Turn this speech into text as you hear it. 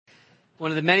One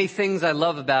of the many things I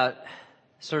love about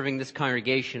serving this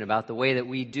congregation, about the way that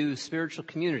we do spiritual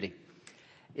community,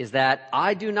 is that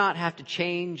I do not have to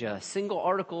change a single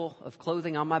article of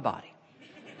clothing on my body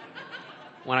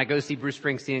when I go see Bruce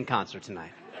Springsteen in concert tonight.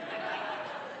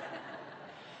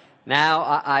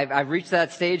 Now, I've reached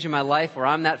that stage in my life where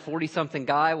I'm that 40-something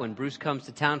guy. When Bruce comes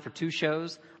to town for 2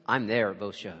 shows, I'm there at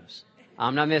both shows.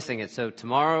 I'm not missing it. So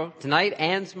tonight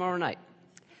and tomorrow night,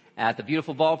 at the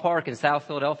beautiful ballpark in South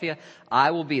Philadelphia,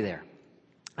 I will be there.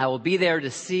 I will be there to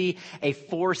see a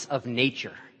force of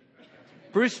nature.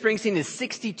 Bruce Springsteen is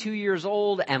 62 years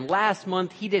old, and last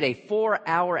month he did a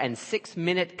 4-hour and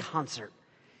 6-minute concert.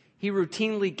 He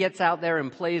routinely gets out there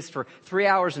and plays for 3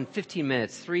 hours and 15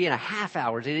 minutes, 3.5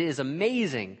 hours. It is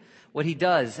amazing what he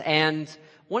does. And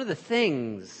one of the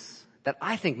things that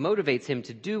I think motivates him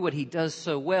to do what he does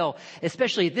so well,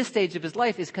 especially at this stage of his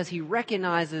life, is because he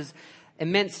recognizes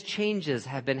immense changes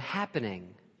have been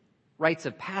happening. Rites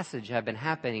of passage have been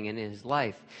happening in his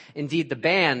life. Indeed, the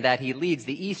band that he leads,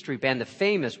 the E Street Band, the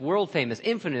famous, world-famous,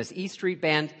 infamous E Street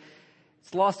Band,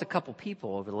 it's lost a couple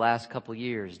people over the last couple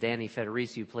years. Danny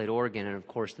Federici, who played organ, and of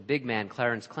course the big man,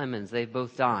 Clarence Clemons, they've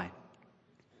both died.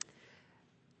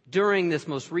 During this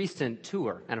most recent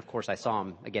tour, and of course I saw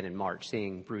him again in March,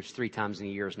 seeing Bruce 3 times in a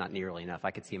year is not nearly enough.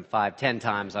 I could see him 5, 10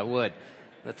 times, I would.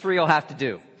 But 3 will have to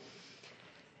do.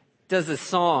 Does this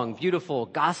song, beautiful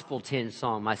gospel-tinged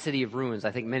song, My City of Ruins.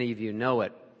 I think many of you know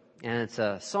it. And it's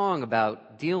a song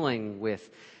about dealing with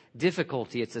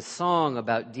difficulty. It's a song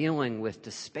about dealing with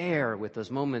despair, with those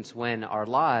moments when our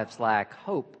lives lack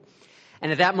hope.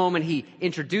 And at that moment, he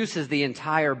introduces the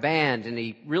entire band,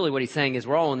 and what he's saying is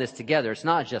we're all in this together. It's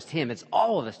not just him, it's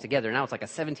all of us together. Now it's like a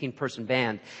 17-person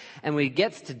band. And when he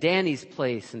gets to Danny's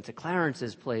place and to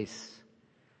Clarence's place,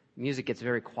 music gets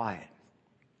very quiet.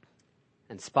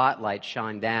 And spotlights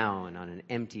shine down on an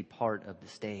empty part of the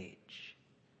stage.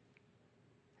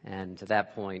 And at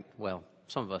that point, well,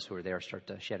 some of us who are there start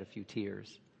to shed a few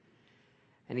tears.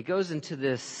 And he goes into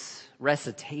this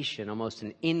recitation, almost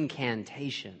an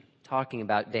incantation, talking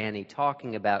about Danny,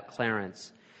 talking about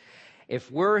Clarence.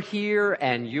 If we're here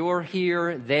and you're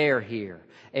here, they're here.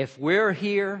 If we're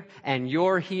here and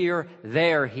you're here,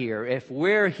 they're here. If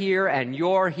we're here and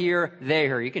you're here, they're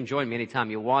here. You can join me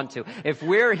anytime you want to. If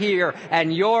we're here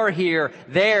and you're here,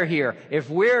 they're here. If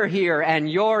we're here and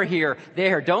you're here, they're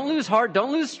here. Don't lose heart.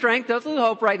 Don't lose strength. Don't lose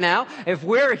hope right now. If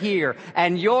we're here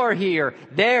and you're here,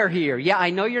 they're here. Yeah, I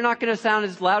know you're not going to sound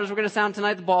as loud as we're going to sound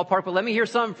tonight at the ballpark, but let me hear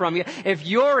something from you. If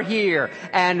you're here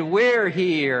and we're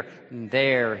here,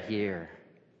 they're here.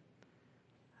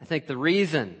 I think the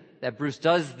reason that Bruce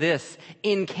does this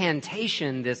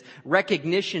incantation, this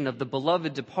recognition of the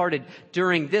beloved departed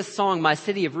during this song, My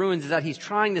City of Ruins, is that he's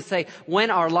trying to say when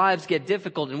our lives get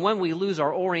difficult and when we lose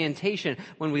our orientation,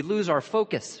 when we lose our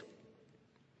focus,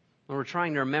 when we're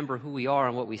trying to remember who we are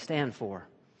and what we stand for,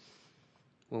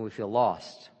 when we feel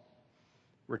lost,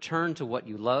 return to what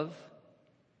you love,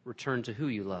 return to who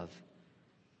you love,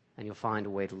 and you'll find a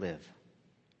way to live.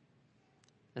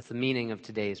 That's the meaning of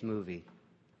today's movie.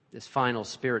 This final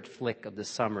spirit flick of the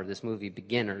summer, this movie,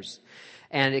 Beginners.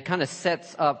 And it kind of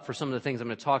sets up for some of the things I'm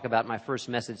going to talk about in my first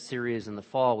message series in the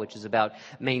fall, which is about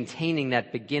maintaining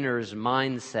that beginner's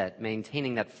mindset,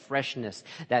 maintaining that freshness,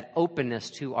 that openness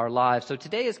to our lives. So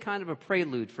today is kind of a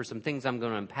prelude for some things I'm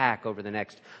going to unpack over the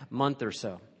next month or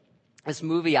so. This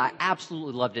movie, I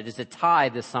absolutely loved it. It's a tie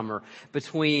this summer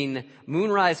between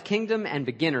Moonrise Kingdom and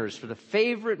Beginners for the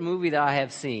favorite movie that I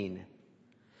have seen.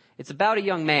 It's about a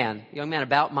young man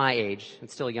about my age, and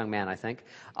still a young man, I think,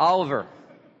 Oliver.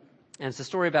 And it's a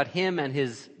story about him and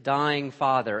his dying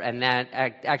father, and that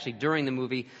actually during the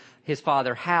movie, his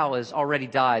father, Hal, has already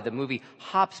died. The movie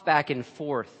hops back and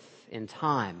forth in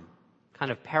time,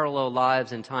 kind of parallel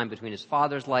lives in time between his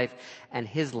father's life and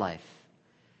his life.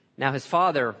 Now, his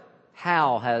father,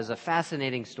 Hal, has a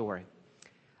fascinating story.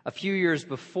 A few years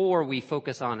before we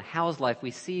focus on Hal's life, we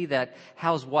see that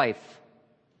Hal's wife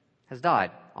has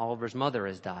died. Oliver's mother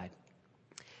has died.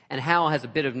 And Hal has a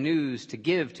bit of news to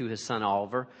give to his son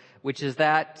Oliver, which is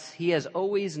that Hal has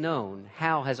always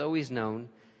known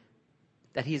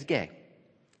that he's gay.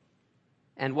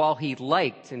 And while he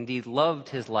liked, indeed loved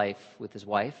his life with his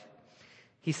wife,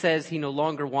 he says he no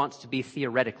longer wants to be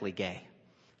theoretically gay.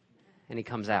 And he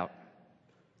comes out.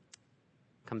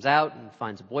 Comes out and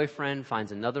finds a boyfriend,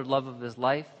 finds another love of his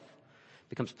life,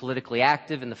 becomes politically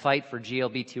active in the fight for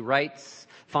GLBT rights,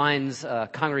 finds a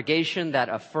congregation that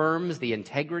affirms the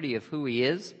integrity of who he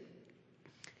is.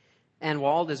 And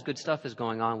while all this good stuff is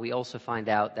going on, we also find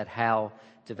out that Hal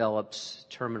develops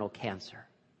terminal cancer.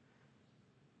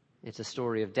 It's a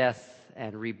story of death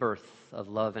and rebirth of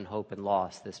love and hope and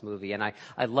loss, this movie. And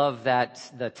I love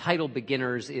that the title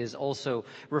Beginners is also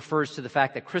refers to the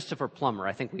fact that Christopher Plummer,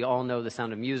 I think we all know The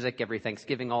Sound of Music, every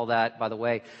Thanksgiving, all that, by the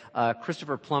way.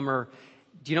 Christopher Plummer,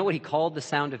 do you know what he called The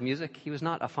Sound of Music? He was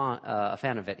not a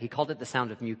fan of it. He called it The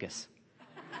Sound of Mucus.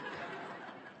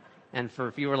 And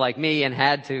if you were like me and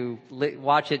had to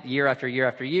watch it year after year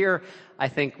after year, I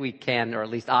think we can, or at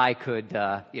least I could,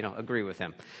 agree with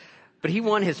him. But he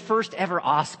won his first ever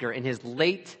Oscar in his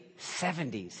late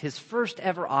 70s. His first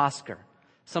ever Oscar.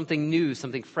 Something new,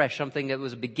 something fresh, something that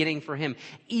was a beginning for him,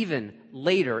 even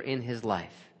later in his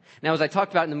life. Now, as I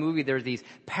talked about in the movie, there's these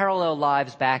parallel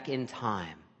lives back in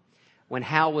time. When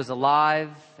Hal was alive,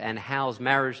 and Hal's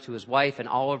marriage to his wife, and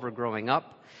Oliver growing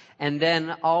up, and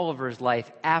then Oliver's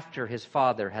life after his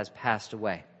father has passed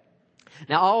away.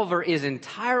 Now, Oliver is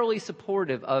entirely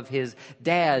supportive of his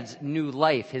dad's new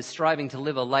life, his striving to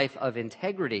live a life of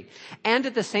integrity. And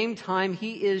at the same time,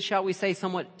 he is, shall we say,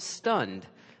 somewhat stunned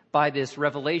by this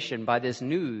revelation, by this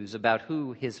news about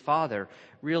who his father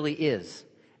really is.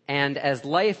 And as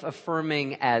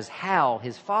life-affirming as Hal,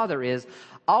 his father, is,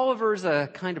 Oliver's a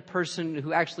kind of person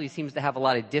who actually seems to have a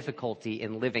lot of difficulty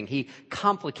in living. He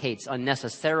complicates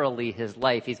unnecessarily his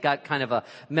life. He's got kind of a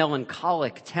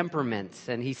melancholic temperament,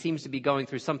 and he seems to be going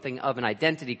through something of an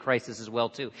identity crisis as well,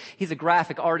 too. He's a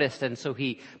graphic artist, and so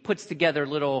he puts together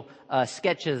little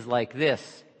sketches like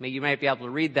this. You might be able to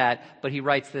read that, but he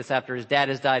writes this after his dad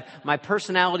has died. My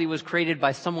personality was created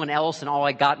by someone else, and all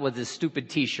I got was this stupid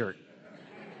T-shirt.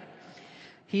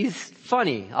 He's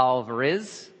funny, Oliver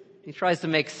is. He tries to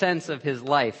make sense of his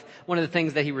life. One of the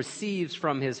things that he receives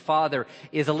from his father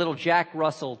is a little Jack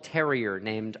Russell Terrier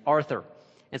named Arthur.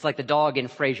 It's like the dog in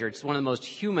Frasier. It's one of the most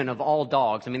human of all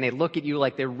dogs. I mean, they look at you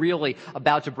like they're really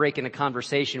about to break into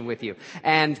conversation with you.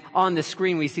 And on the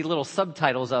screen, we see little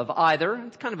subtitles of either.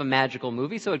 It's kind of a magical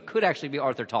movie, so it could actually be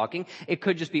Arthur talking. It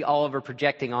could just be Oliver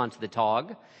projecting onto the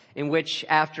dog, in which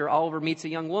after Oliver meets a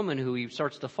young woman who he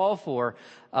starts to fall for,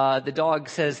 the dog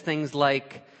says things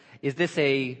like, "Is this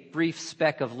a brief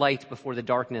speck of light before the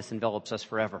darkness envelops us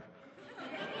forever?"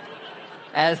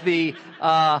 As the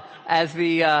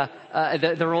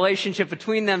relationship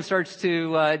between them starts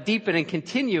to deepen and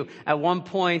continue, at one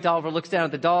point Oliver looks down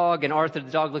at the dog, and Arthur, the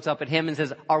dog, looks up at him and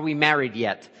says, "Are we married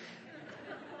yet?"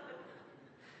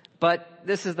 But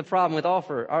this is the problem with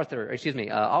Oliver,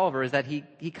 is that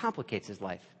he complicates his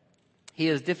life. He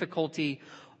has difficulty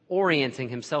orienting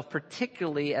himself,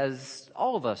 particularly as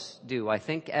all of us do, I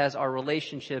think, as our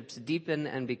relationships deepen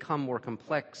and become more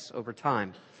complex over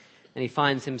time. And he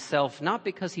finds himself, not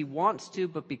because he wants to,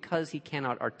 but because he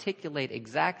cannot articulate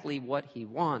exactly what he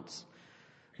wants,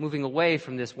 moving away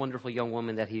from this wonderful young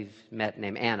woman that he's met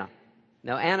named Anna.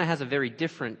 Now, Anna has a very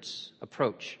different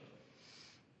approach.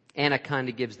 Anna kind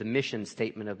of gives the mission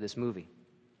statement of this movie.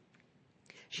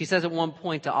 She says at one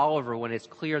point to Oliver, when it's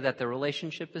clear that the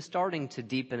relationship is starting to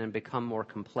deepen and become more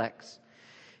complex,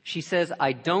 she says,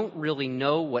 "I don't really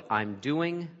know what I'm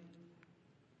doing,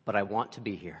 but I want to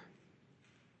be here."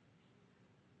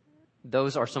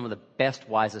 Those are some of the best,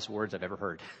 wisest words I've ever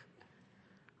heard.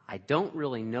 I don't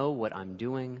really know what I'm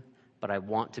doing, but I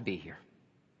want to be here.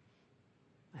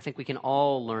 I think we can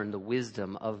all learn the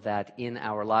wisdom of that in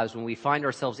our lives when we find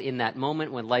ourselves in that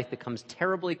moment when life becomes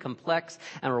terribly complex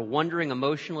and we're wondering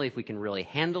emotionally if we can really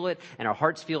handle it, and our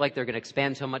hearts feel like they're going to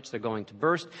expand so much they're going to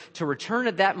burst. To return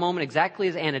at that moment exactly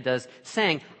as Anna does,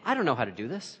 saying, "I don't know how to do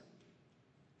this,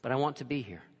 but I want to be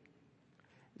here."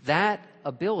 That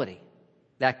ability,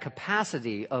 that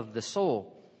capacity of the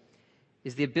soul,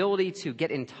 is the ability to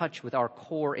get in touch with our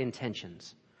core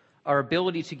intentions. Our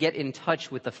ability to get in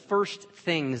touch with the first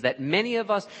things that many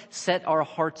of us set our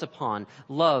hearts upon: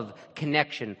 love,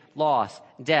 connection, loss,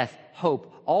 death,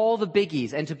 hope, all the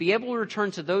biggies. And to be able to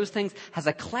return to those things has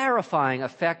a clarifying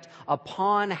effect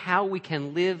upon how we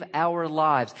can live our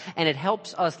lives. And it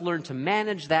helps us learn to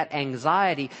manage that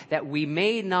anxiety that we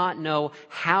may not know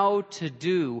how to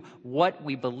do what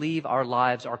we believe our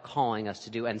lives are calling us to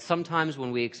do. And sometimes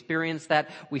when we experience that,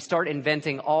 we start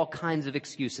inventing all kinds of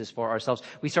excuses for ourselves.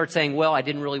 We start saying, "Well, I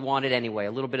didn't really want it anyway,"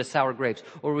 a little bit of sour grapes.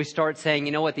 Or we start saying,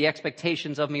 "You know what, the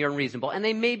expectations of me are unreasonable." And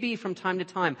they may be from time to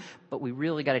time, but we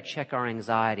really got to check our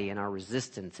anxiety and our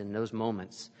resistance in those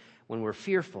moments when we're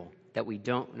fearful that we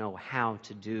don't know how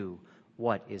to do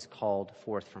what is called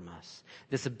forth from us.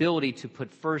 This ability to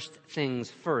put first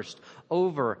things first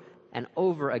over and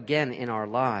over again in our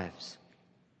lives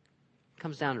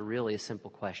comes down to really a simple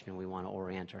question we want to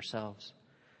orient ourselves.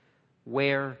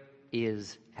 Where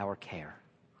is our care?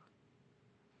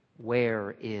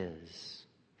 Where is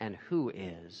and who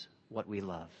is what we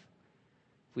love?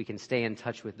 If we can stay in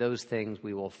touch with those things,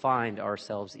 we will find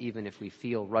ourselves, even if we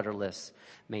feel rudderless,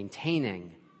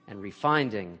 maintaining and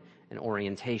refining an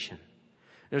orientation.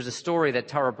 There's a story that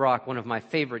Tara Brach, one of my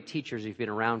favorite teachers who's been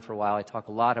around for a while, I talk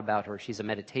a lot about her. She's a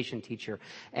meditation teacher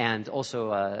and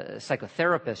also a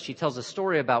psychotherapist. She tells a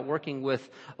story about working with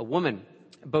a woman,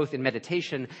 both in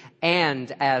meditation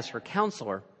and as her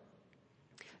counselor.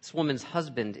 This woman's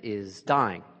husband is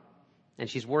dying, and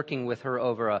she's working with her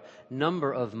over a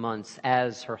number of months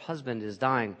as her husband is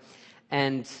dying.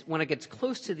 And when it gets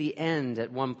close to the end,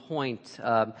 at one point,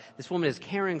 this woman is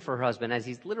caring for her husband as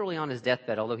he's literally on his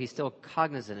deathbed, although he's still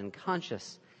cognizant and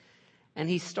conscious. And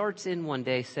he starts in one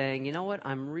day saying, "You know what?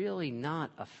 I'm really not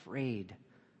afraid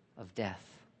of death.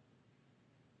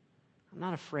 I'm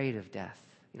not afraid of death."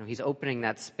 He's opening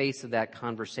that space of that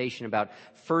conversation about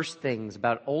first things,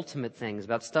 about ultimate things,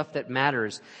 about stuff that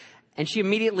matters. And she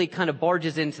immediately kind of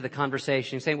barges into the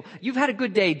conversation saying, "Well, you've had a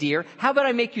good day, dear. How about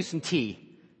I make you some tea?"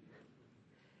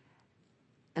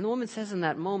 And the woman says in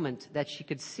that moment that she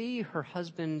could see her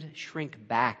husband shrink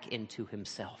back into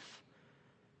himself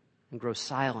and grow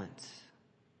silent.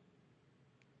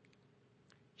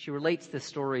 She relates this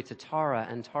story to Tara,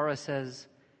 and Tara says,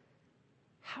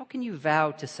 "How can you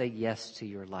vow to say yes to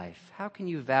your life? How can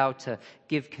you vow to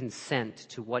give consent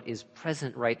to what is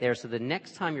present right there so the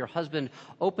next time your husband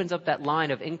opens up that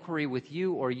line of inquiry with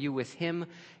you or you with him,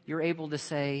 you're able to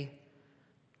say,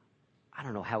 'I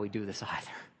don't know how we do this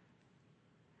either.'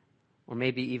 Or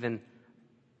maybe even,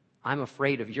 'I'm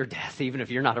afraid of your death,' even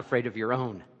if you're not afraid of your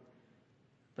own."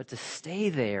 But to stay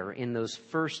there in those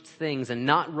first things and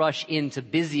not rush into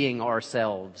busying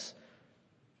ourselves,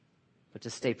 but to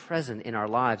stay present in our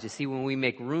lives. You see, when we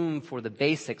make room for the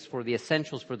basics, for the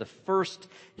essentials, for the first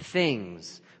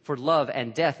things, for love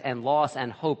and death and loss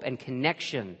and hope and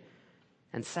connection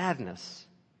and sadness,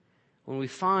 when we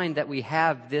find that we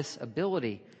have this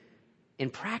ability, in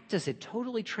practice, it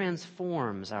totally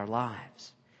transforms our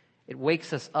lives. It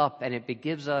wakes us up and it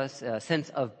gives us a sense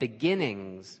of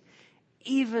beginnings,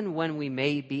 even when we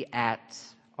may be at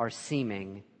our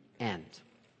seeming end.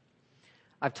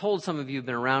 I've told some of you who've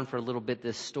been around for a little bit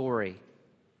this story.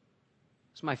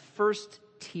 It's my first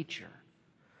teacher,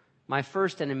 my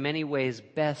first and in many ways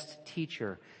best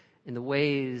teacher in the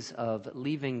ways of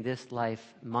leaving this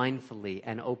life mindfully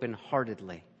and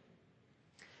open-heartedly.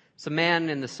 It's a man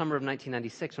in the summer of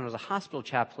 1996 when I was a hospital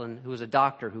chaplain who was a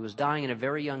doctor who was dying in a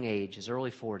very young age, his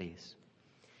early 40s.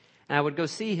 And I would go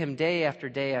see him day after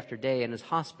day after day in his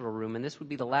hospital room, and this would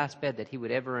be the last bed that he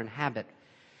would ever inhabit.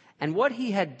 And what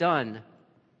he had done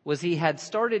was he had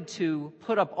started to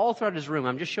put up all throughout his room,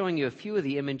 I'm just showing you a few of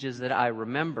the images that I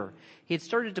remember. He had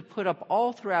started to put up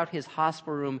all throughout his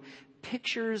hospital room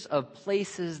pictures of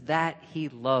places that he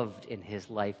loved in his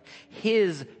life,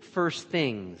 his first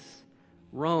things.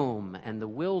 Rome and the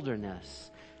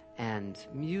wilderness and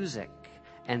music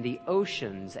and the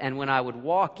oceans. And when I would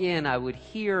walk in, I would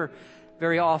hear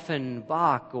very often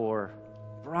Bach or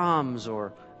Brahms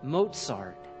or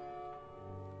Mozart.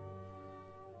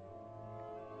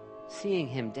 Seeing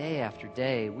him day after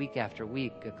day, week after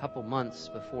week, a couple months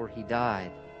before he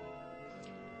died,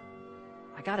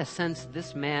 I got a sense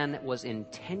this man was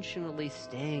intentionally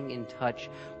staying in touch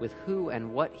with who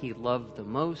and what he loved the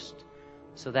most,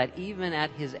 so that even at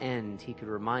his end, he could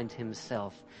remind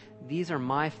himself, these are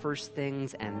my first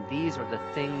things, and these are the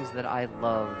things that I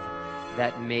love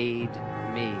that made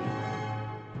me.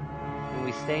 When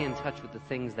we stay in touch with the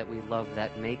things that we love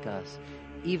that make us,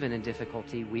 even in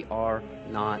difficulty, we are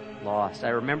not lost. I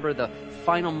remember the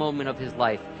final moment of his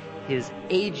life, his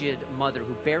aged mother,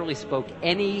 who barely spoke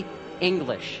any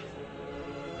English,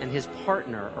 and his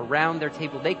partner around their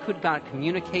table. They could not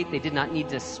communicate. They did not need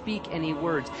to speak any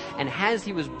words. And as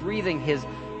he was breathing his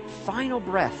final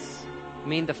breaths, I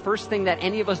mean, the first thing that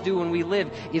any of us do when we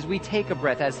live is we take a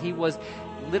breath. As he was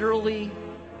literally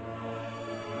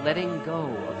letting go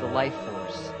of the life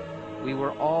force, we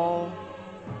were all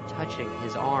touching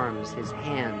his arms, his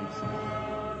hands,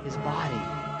 his body.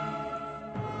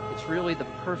 It's really the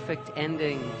perfect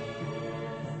ending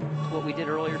to what we did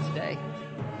earlier today.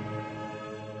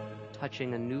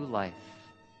 Touching a new life,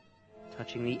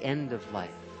 touching the end of life,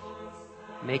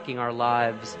 making our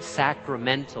lives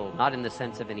sacramental, not in the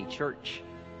sense of any church,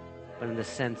 but in the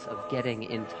sense of getting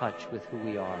in touch with who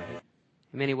we are.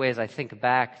 In many ways, I think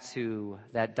back to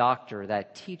that doctor,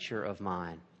 that teacher of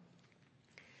mine.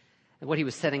 And what he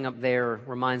was setting up there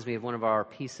reminds me of one of our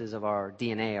pieces of our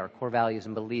DNA, our core values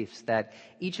and beliefs, that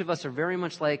each of us are very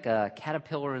much like a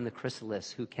caterpillar in the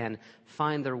chrysalis who can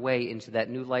find their way into that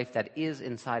new life that is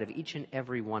inside of each and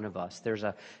every one of us. There's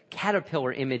a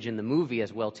caterpillar image in the movie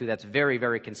as well, too, that's very,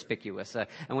 very conspicuous.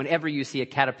 And whenever you see a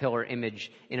caterpillar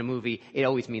image in a movie, it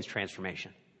always means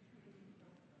transformation.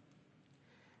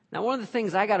 Now, one of the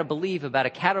things I got to believe about a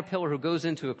caterpillar who goes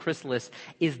into a chrysalis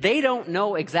is they don't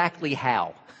know exactly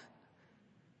how.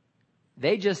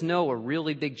 They just know a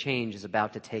really big change is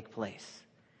about to take place.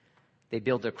 They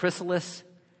build their chrysalis,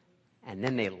 and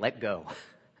then they let go.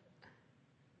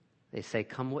 They say,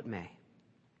 come what may.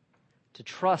 To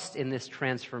trust in this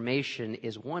transformation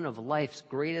is one of life's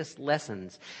greatest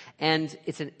lessons. And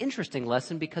it's an interesting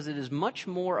lesson because it is much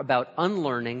more about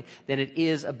unlearning than it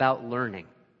is about learning.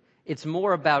 It's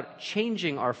more about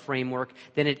changing our framework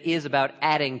than it is about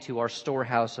adding to our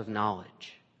storehouse of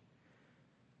knowledge.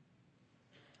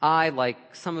 I,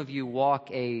 like some of you, walk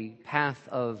a path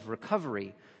of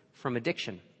recovery from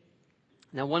addiction.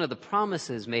 Now, one of the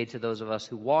promises made to those of us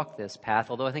who walk this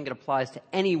path, although I think it applies to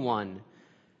anyone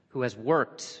who has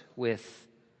worked with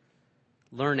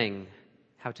learning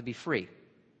how to be free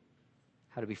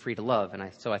to love.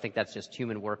 And so I think that's just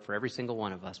human work for every single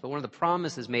one of us. But one of the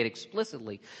promises made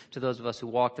explicitly to those of us who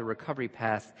walk the recovery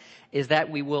path is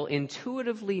that we will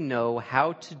intuitively know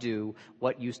how to do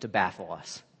what used to baffle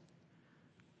us.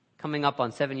 Coming up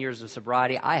on 7 years of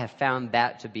sobriety, I have found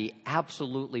that to be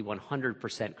absolutely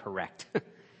 100% correct.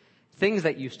 Things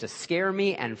that used to scare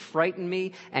me and frighten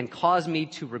me and cause me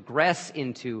to regress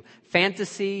into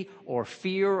fantasy or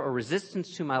fear or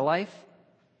resistance to my life,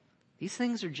 these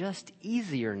things are just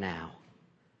easier now.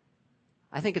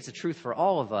 I think it's a truth for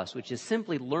all of us, which is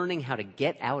simply learning how to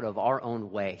get out of our own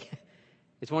way.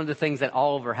 It's one of the things that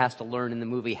Oliver has to learn in the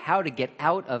movie, how to get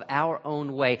out of our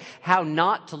own way, how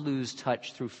not to lose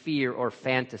touch through fear or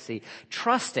fantasy,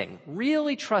 trusting,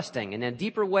 really trusting in a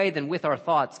deeper way than with our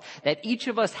thoughts, that each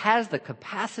of us has the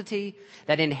capacity,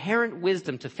 that inherent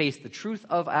wisdom to face the truth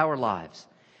of our lives.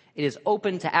 It is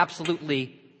open to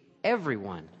absolutely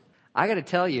everyone. I got to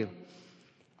tell you,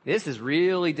 this is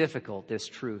really difficult, this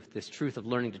truth of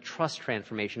learning to trust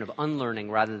transformation, of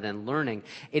unlearning rather than learning.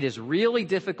 It is really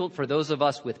difficult for those of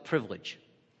us with privilege,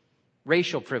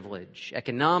 racial privilege,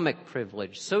 economic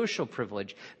privilege, social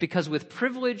privilege, because with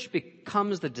privilege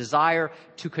becomes the desire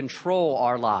to control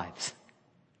our lives,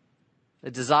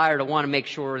 the desire to want to make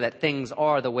sure that things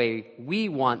are the way we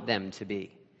want them to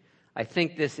be. I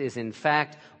think this is, in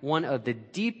fact, one of the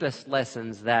deepest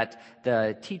lessons that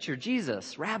the teacher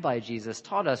Jesus, Rabbi Jesus,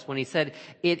 taught us when he said,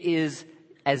 it is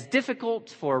as difficult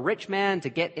for a rich man to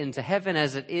get into heaven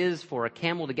as it is for a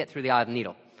camel to get through the eye of a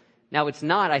needle. Now, it's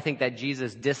not, I think, that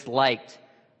Jesus disliked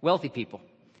wealthy people.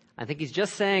 I think he's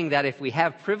just saying that if we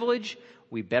have privilege,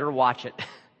 we better watch it.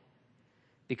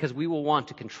 Because we will want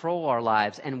to control our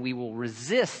lives and we will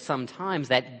resist sometimes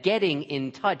that getting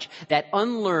in touch, that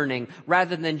unlearning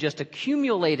rather than just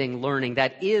accumulating learning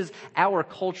that is our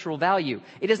cultural value.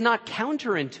 It is not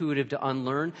counterintuitive to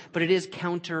unlearn, but it is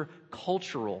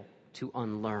countercultural to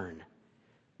unlearn.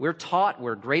 We're taught,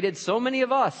 we're graded. So many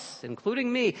of us,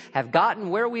 including me, have gotten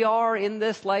where we are in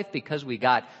this life because we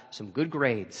got some good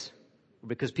grades,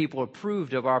 because people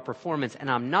approved of our performance. And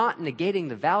I'm not negating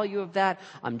the value of that.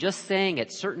 I'm just saying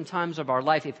at certain times of our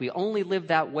life, if we only live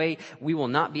that way, we will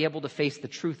not be able to face the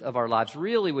truth of our lives.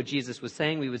 Really what Jesus was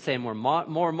saying, we would say in more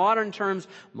modern terms,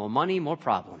 more money, more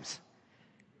problems.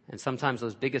 And sometimes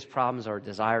those biggest problems are a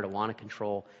desire to want to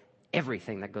control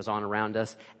everything that goes on around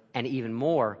us, and even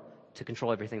more to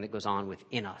control everything that goes on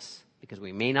within us, because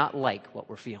we may not like what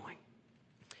we're feeling.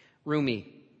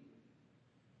 Rumi,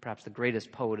 perhaps the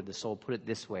greatest poet of the soul, put it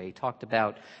this way. He talked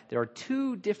about there are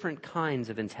two different kinds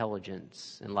of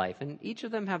intelligence in life, and each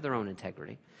of them have their own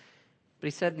integrity. But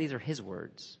he said these are his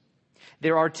words.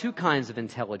 There are two kinds of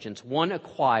intelligence. One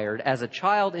acquired as a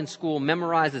child in school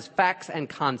memorizes facts and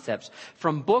concepts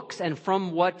from books and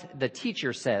from what the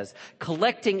teacher says,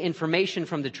 collecting information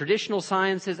from the traditional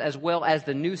sciences as well as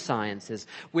the new sciences.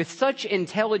 With such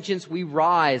intelligence, we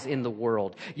rise in the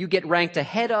world. You get ranked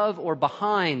ahead of or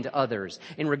behind others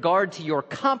in regard to your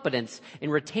competence in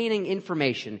retaining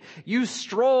information. You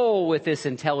stroll with this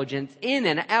intelligence in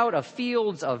and out of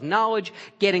fields of knowledge,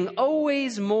 getting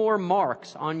always more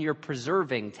marks on your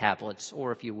preserving tablets,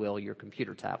 or if you will, your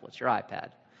computer tablets, your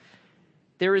iPad.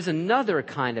 There is another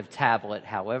kind of tablet,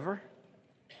 however,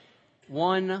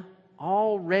 one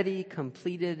already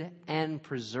completed and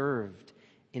preserved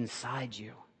inside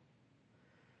you.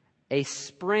 A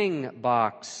spring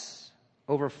box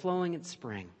overflowing its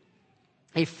spring.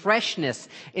 a freshness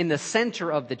in the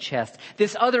center of the chest.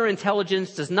 This other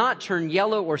intelligence does not turn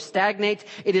yellow or stagnate.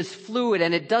 It is fluid,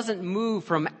 and it doesn't move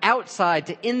from outside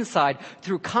to inside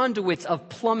through conduits of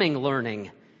plumbing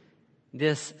learning.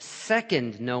 This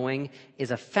second knowing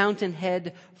is a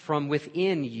fountainhead from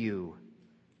within you,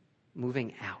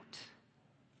 moving out.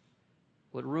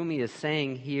 What Rumi is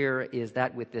saying here is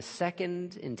that with this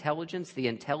second intelligence, the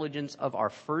intelligence of our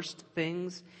first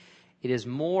things, it is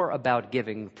more about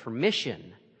giving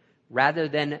permission rather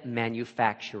than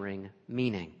manufacturing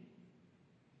meaning.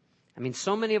 I mean,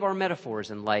 so many of our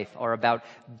metaphors in life are about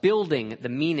building the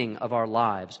meaning of our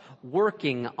lives,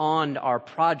 working on our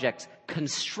projects,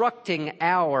 constructing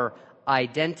our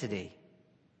identity.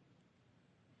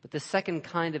 But the second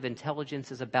kind of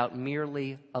intelligence is about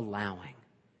merely allowing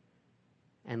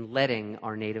and letting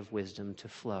our native wisdom to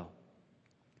flow.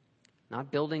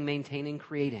 Not building, maintaining,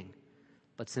 creating,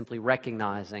 but simply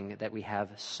recognizing that we have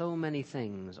so many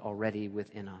things already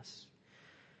within us.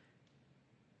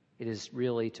 It is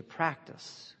really to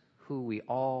practice who we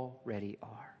already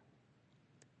are.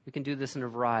 We can do this in a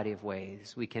variety of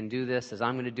ways. We can do this, as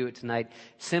I'm going to do it tonight,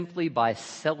 simply by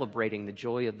celebrating the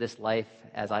joy of this life,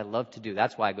 as I love to do.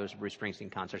 That's why I go to Bruce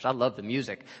Springsteen concerts. I love the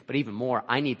music, but even more,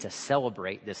 I need to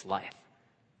celebrate this life.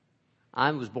 I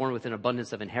was born with an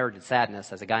abundance of inherited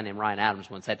sadness, as a guy named Ryan Adams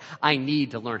once said. I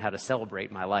need to learn how to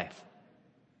celebrate my life.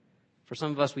 For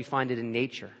some of us, we find it in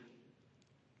nature.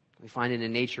 We find it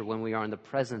in nature when we are in the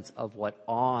presence of what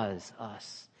awes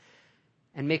us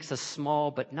and makes us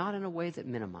small, but not in a way that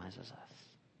minimizes us.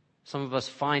 Some of us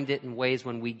find it in ways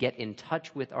when we get in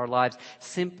touch with our lives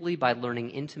simply by learning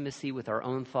intimacy with our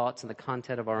own thoughts and the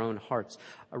content of our own hearts.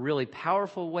 A really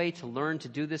powerful way to learn to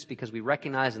do this, because we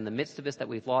recognize in the midst of this that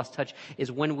we've lost touch,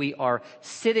 is when we are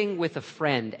sitting with a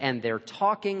friend and they're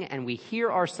talking and we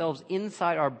hear ourselves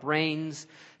inside our brains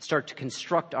start to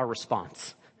construct our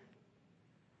response.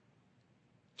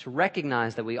 To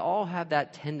recognize that we all have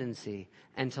that tendency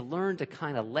and to learn to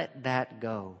kind of let that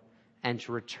go and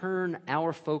to return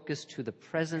our focus to the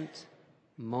present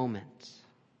moment.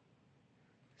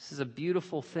 This is a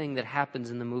beautiful thing that happens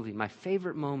in the movie. My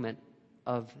favorite moment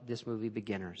of this movie,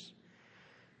 Beginners,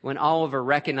 when Oliver,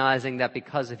 recognizing that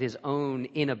because of his own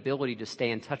inability to stay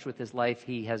in touch with his life,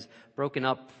 he has broken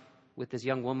up with this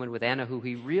young woman, with Anna, who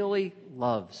he really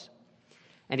loves.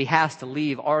 And he has to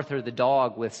leave Arthur the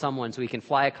dog with someone so he can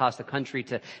fly across the country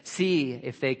to see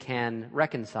if they can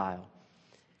reconcile.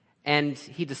 And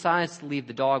he decides to leave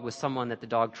the dog with someone that the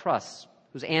dog trusts,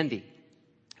 who's Andy,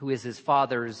 who is his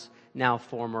father's now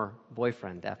former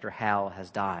boyfriend after Hal has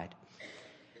died.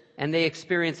 And they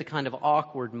experience a kind of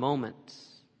awkward moment,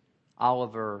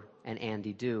 Oliver and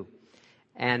Andy do.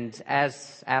 And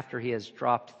after he has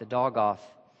dropped the dog off,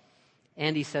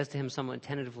 Andy says to him somewhat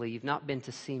tentatively, "You've not been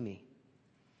to see me.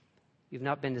 You've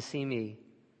not been to see me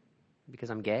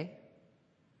because I'm gay?"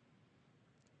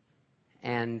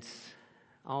 And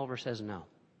Oliver says, "No.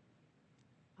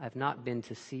 I've not been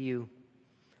to see you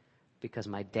because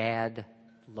my dad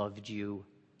loved you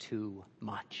too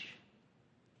much."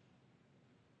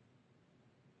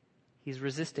 He's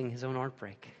resisting his own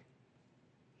heartbreak.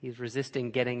 He's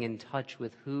resisting getting in touch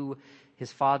with who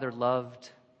his father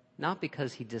loved, not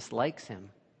because he dislikes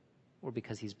him or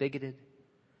because he's bigoted,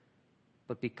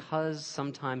 but because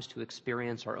sometimes to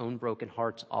experience our own broken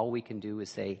hearts, all we can do is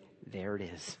say, "There it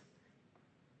is."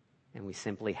 And we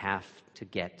simply have to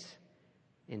get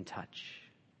in touch.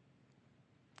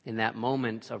 In that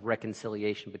moment of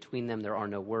reconciliation between them, there are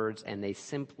no words, and they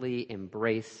simply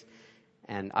embrace,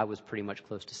 and I was pretty much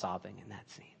close to sobbing in that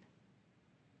scene.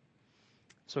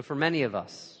 So for many of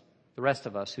us, the rest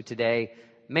of us who today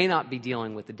may not be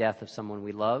dealing with the death of someone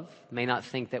we love, may not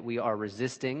think that we are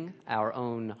resisting our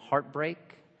own heartbreak,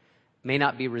 may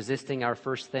not be resisting our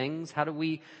first things, how do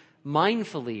we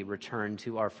mindfully return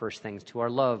to our first things, to our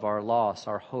love, our loss,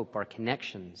 our hope, our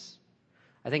connections?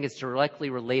 I think it's directly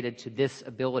related to this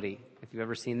ability. If you've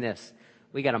ever seen this,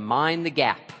 we got to mind the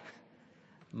gap.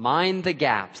 Mind the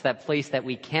gaps, that place that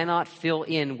we cannot fill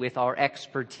in with our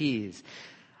expertise.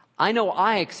 I know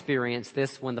I experience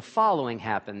this when the following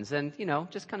happens, and,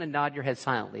 just kind of nod your head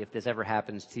silently if this ever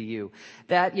happens to you.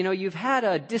 That, you've had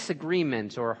a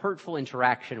disagreement or a hurtful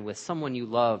interaction with someone you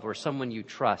love or someone you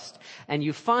trust, and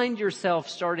you find yourself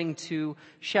starting to,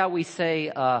 shall we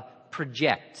say,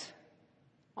 project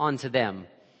onto them.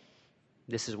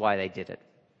 This is why they did it.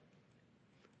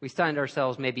 We find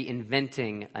ourselves maybe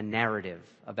inventing a narrative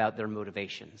about their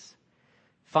motivations.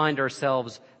 Find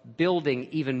ourselves building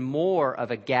even more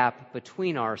of a gap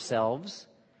between ourselves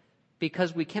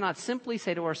because we cannot simply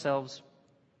say to ourselves,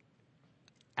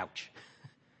 "Ouch.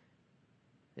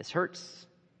 This hurts.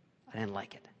 I didn't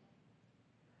like it."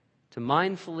 to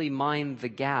mindfully mind the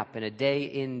gap in a day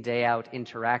in, day out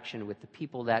interaction with the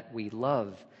people that we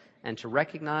love, and to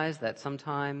recognize that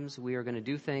sometimes we are going to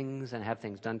do things and have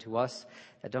things done to us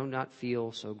that do not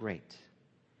feel so great.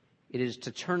 It is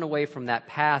to turn away from that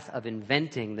path of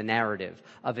inventing the narrative,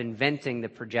 of inventing the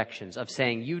projections, of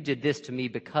saying, you did this to me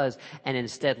because, and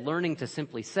instead learning to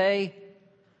simply say,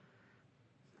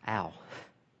 ow,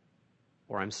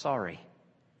 or I'm sorry.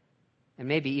 And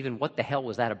maybe even, what the hell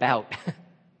was that about?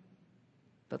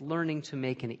 But learning to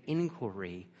make an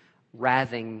inquiry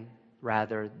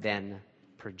rather than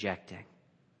projecting.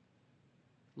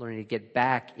 Learning to get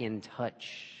back in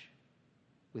touch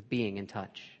with being in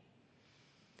touch.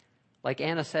 Like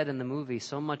Anna said in the movie,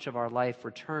 so much of our life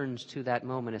returns to that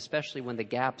moment, especially when the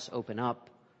gaps open up.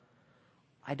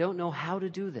 I don't know how to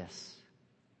do this,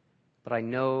 but I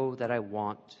know that I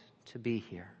want to be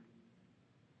here.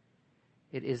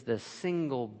 It is the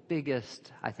single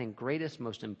biggest, I think, greatest,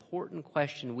 most important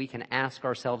question we can ask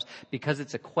ourselves, because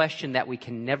it's a question that we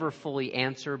can never fully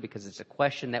answer, because it's a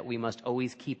question that we must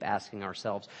always keep asking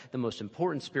ourselves. The most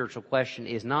important spiritual question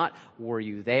is not, were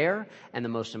you there? And the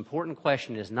most important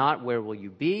question is not, where will you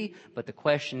be? But the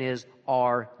question is,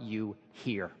 are you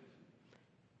here?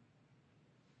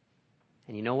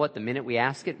 And you know what? The minute we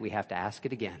ask it, we have to ask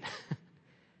it again.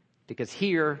 Because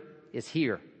here is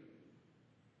here.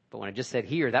 But when I just said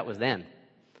here, that was then.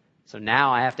 So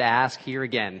now I have to ask here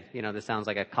again. You know, this sounds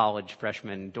like a college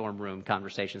freshman dorm room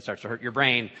conversation. It starts to hurt your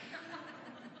brain.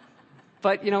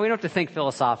 But, you know, we don't have to think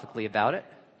philosophically about it.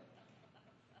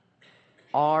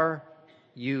 Are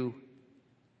you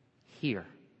here?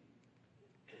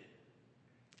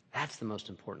 That's the most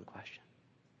important question.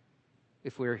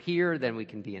 If we're here, then we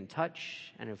can be in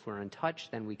touch. And if we're in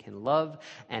touch, then we can love.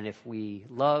 And if we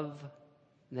love,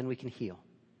 then we can heal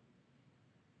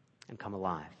and come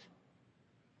alive.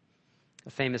 A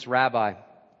famous rabbi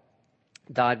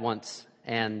died once,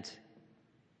 and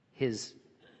his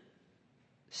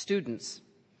students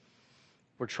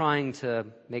were trying to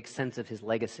make sense of his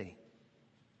legacy,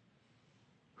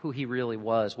 who he really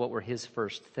was, what were his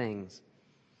first things.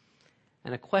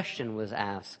 And a question was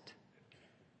asked: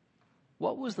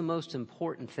 what was the most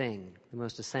important thing, the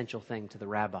most essential thing to the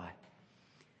rabbi?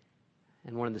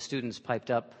 And one of the students piped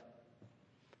up,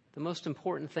 the most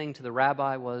important thing to the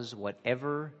rabbi was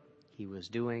whatever he was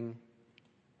doing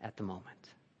at the moment.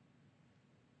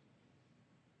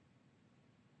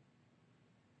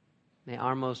 May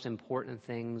our most important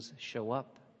things show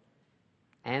up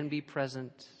and be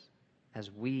present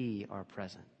as we are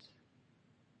present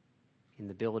in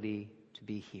the ability to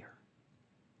be here.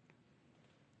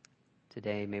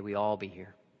 Today, may we all be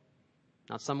here.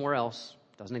 Not somewhere else,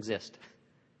 doesn't exist,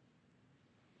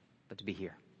 but to be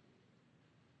here.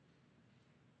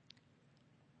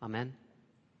 Amen.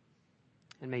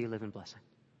 And may you live in blessing.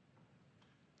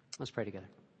 Let's pray together.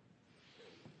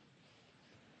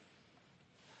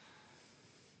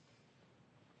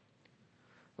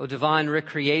 O divine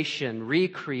recreation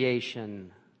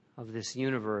of this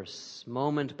universe,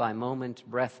 moment by moment,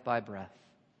 breath by breath.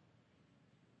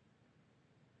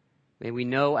 May we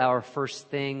know our first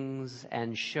things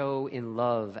and show in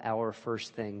love our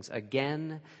first things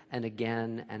again and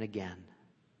again and again.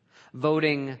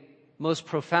 Voting most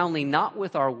profoundly not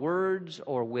with our words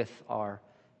or with our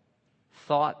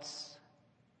thoughts,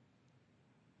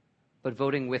 but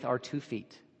voting with our 2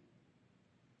 feet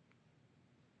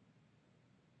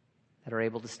that are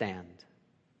able to stand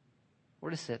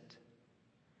or to sit,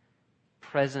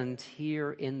 present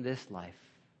here in this life,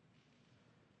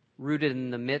 rooted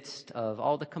in the midst of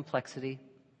all the complexity,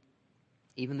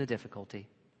 even the difficulty,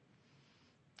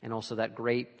 and also that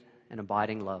great and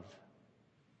abiding love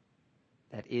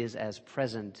that is as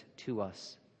present to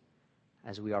us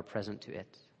as we are present to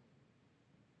it.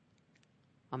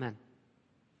 Amen.